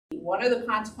one of the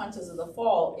consequences of the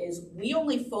fall is we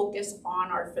only focus on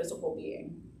our physical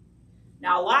being.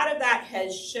 Now, a lot of that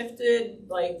has shifted,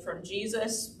 like from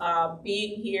Jesus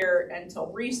being here until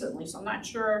recently. So I'm not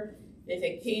sure if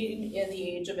it came in the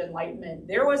age of enlightenment.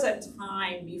 There was a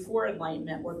time before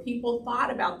enlightenment where people thought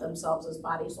about themselves as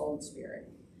body, soul, and spirit.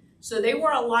 So they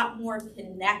were a lot more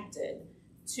connected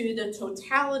to the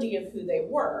totality of who they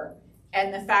were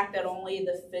and the fact that only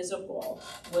the physical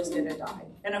was going to die.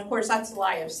 And of course, that's the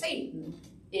lie of Satan,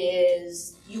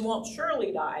 is you won't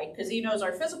surely die, because he knows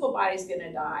our physical body's going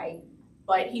to die,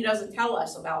 but he doesn't tell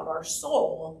us about our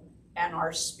soul and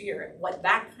our spirit, what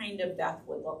that kind of death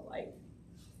would look like.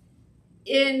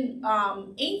 In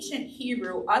ancient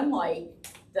Hebrew, unlike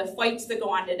the fights that go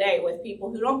on today with people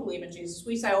who don't believe in Jesus,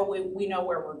 we say, oh, we know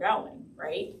where we're going,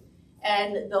 right?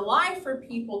 And the lie for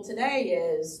people today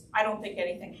is, I don't think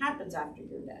anything happens after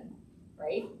you're dead,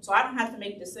 right? So I don't have to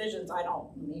make decisions.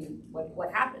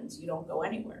 What happens? You don't go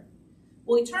anywhere.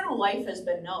 Well, eternal life has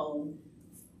been known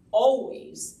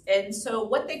always. And so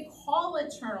what they call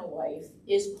eternal life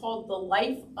is called the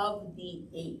life of the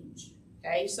age.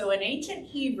 Okay, so in ancient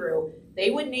Hebrew, they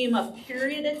would name a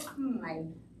period of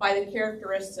time by the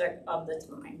characteristic of the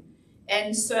time.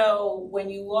 And so when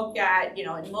you look at,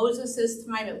 in Moses'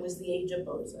 time, it was the age of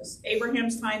Moses.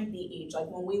 Abraham's time, the age. Like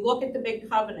when we look at the big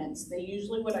covenants, they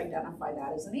usually would identify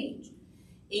that as an age.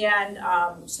 And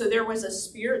so there was a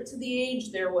spirit to the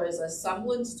age. There was a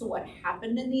semblance to what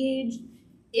happened in the age.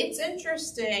 It's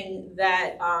interesting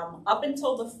that up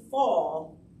until the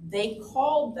fall, they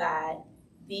called that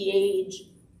the age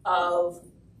of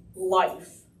life.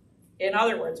 In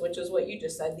other words, which is what you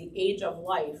just said, the age of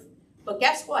life. But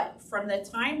guess what? From the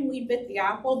time we bit the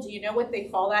apple, do you know what they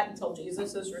call that until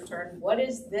Jesus' return? What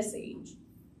is this age?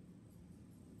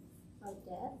 Of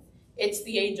death? It's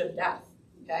the age of death,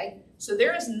 okay? So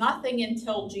there is nothing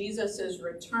until Jesus'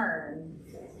 return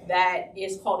that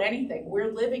is called anything.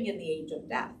 We're living in the age of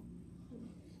death.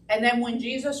 And then when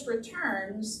Jesus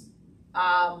returns,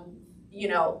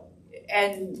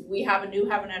 and we have a new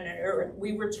heaven and an earth,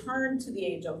 we return to the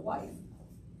age of life.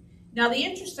 Now, the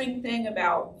interesting thing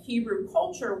about Hebrew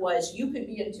culture was you could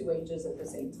be in two ages at the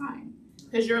same time,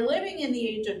 because you're living in the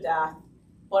age of death,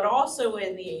 but also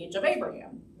in the age of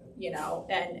Abraham,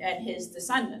 and his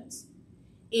descendants.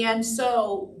 And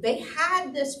so they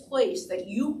had this place that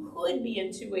you could be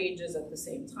in two ages at the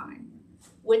same time,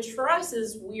 which for us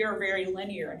is we are very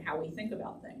linear in how we think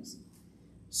about things.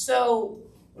 So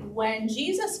when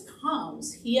Jesus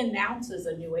comes, he announces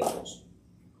a new age.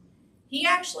 He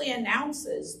actually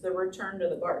announces the return to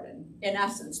the garden, in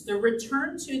essence, the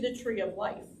return to the tree of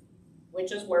life,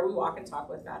 which is where we walk and talk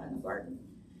with God in the garden.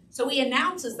 So he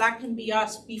announces that can be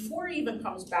us before he even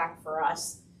comes back for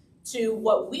us to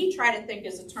what we try to think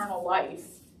is eternal life.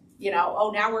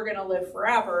 Now we're going to live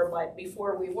forever, but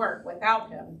before we weren't without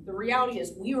him. The reality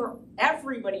is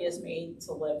everybody is made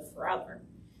to live forever.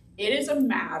 It is a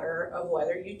matter of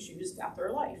whether you choose death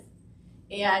or life.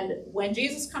 And when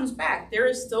Jesus comes back, there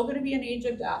is still going to be an age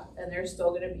of death, and there's still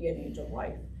going to be an age of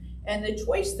life. And the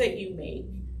choice that you make,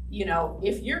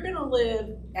 if you're going to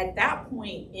live at that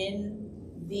point in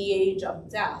the age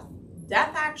of death,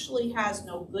 death actually has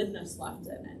no goodness left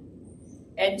in it.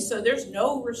 And so there's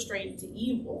no restraint to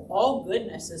evil. All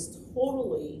goodness is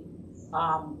totally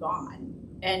gone.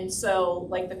 And so,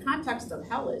 like, the context of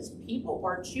hell is people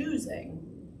are choosing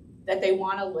that they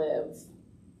want to live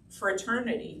for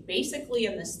eternity, basically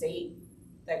in the state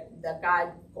that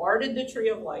God guarded the tree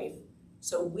of life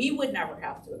so we would never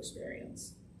have to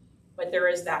experience. But there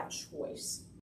is that choice.